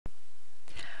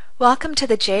Welcome to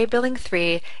the jBilling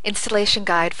 3 installation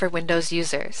guide for Windows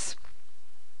users.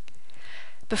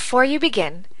 Before you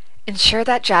begin, ensure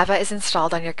that Java is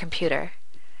installed on your computer.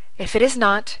 If it is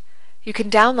not, you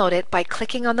can download it by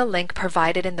clicking on the link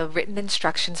provided in the written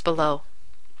instructions below.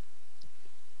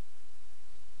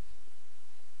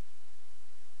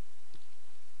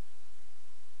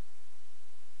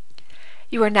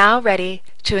 You are now ready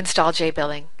to install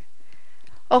jBilling.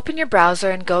 Open your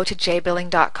browser and go to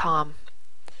jbilling.com.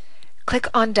 Click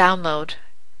on Download.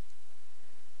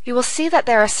 You will see that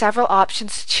there are several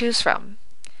options to choose from.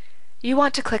 You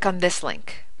want to click on this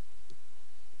link.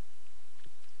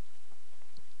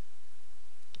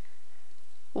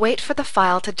 Wait for the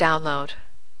file to download.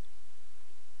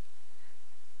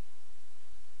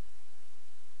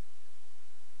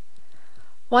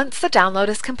 Once the download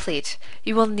is complete,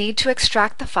 you will need to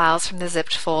extract the files from the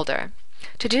zipped folder.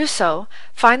 To do so,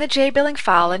 find the jBilling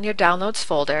file in your Downloads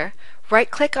folder,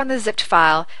 right-click on the zipped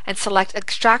file and select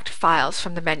Extract Files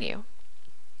from the menu.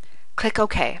 Click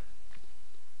OK.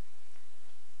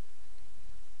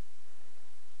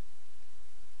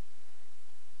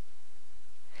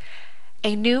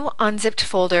 A new unzipped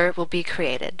folder will be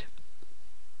created.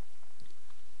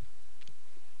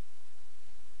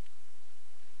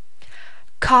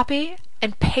 Copy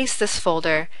and paste this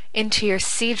folder into your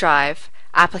C drive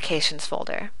Applications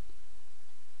folder.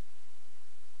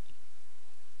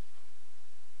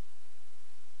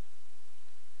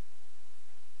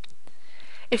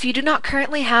 If you do not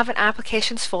currently have an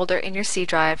Applications folder in your C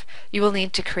drive, you will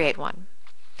need to create one.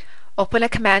 Open a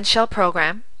Command Shell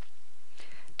program,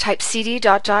 type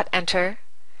cd:/enter,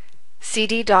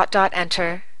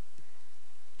 cd:/enter,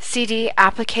 cd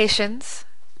applications,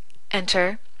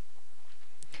 enter,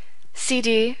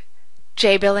 cd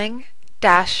jbilling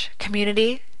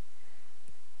 -community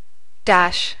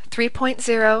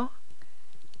 -3.0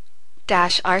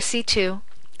 -rc2,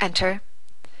 enter,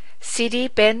 cd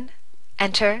bin,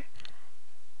 enter,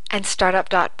 and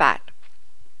startup.bat.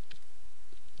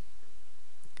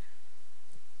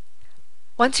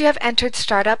 Once you have entered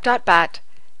startup.bat,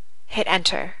 hit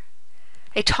enter.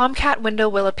 A Tomcat window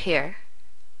will appear.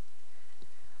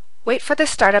 Wait for the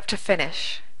startup to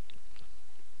finish.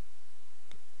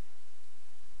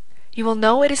 You will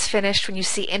know it is finished when you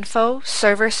see info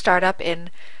server startup in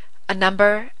a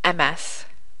number MS.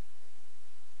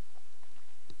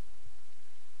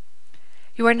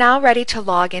 You are now ready to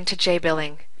log into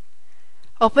jBilling.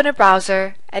 Open a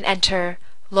browser and enter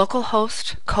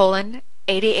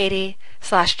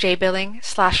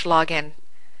localhost:8080/jbilling/login.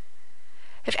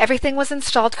 If everything was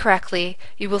installed correctly,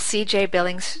 you will see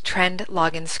jBilling's trend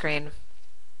login screen.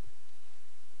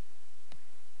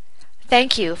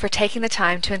 Thank you for taking the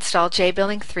time to install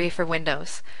jBilling 3 for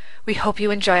Windows. We hope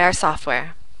you enjoy our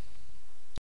software.